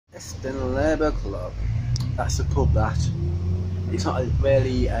Western Labour Club. That's the pub that. It's not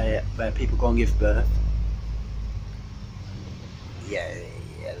really where people go and give birth. Yeah,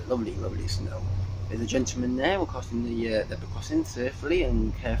 lovely, lovely snow. There's a gentleman there. We're crossing the crossing safely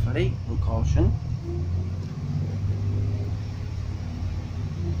and carefully, with caution.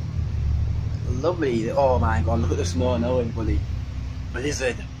 Lovely. Oh my God! Look at the snow now, everybody.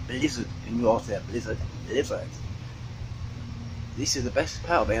 Blizzard, blizzard. Can you all say blizzard, blizzard? This is the best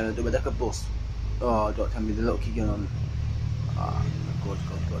part of it. I'm gonna do a bus. Oh, don't tell me the little kid going on. Ah, good.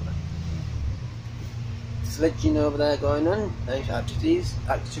 Sledging over there going on. Nice activities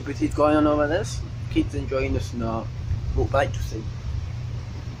going on over there. Kids enjoying the snow. What we like to see.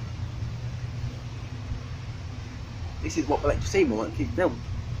 This is what we like to see more. Kids do.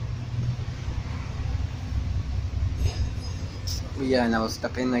 We are now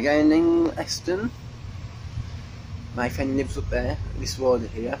stopping again in Eston. My friend lives up there, this road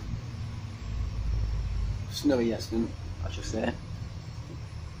here. Snowy Eston, I should say.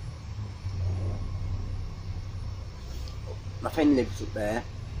 My friend lives up there.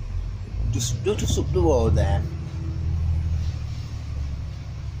 Just up the road there.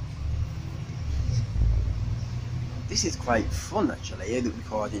 This is quite fun actually,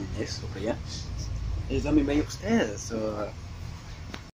 recording this up here. It's on my way upstairs, so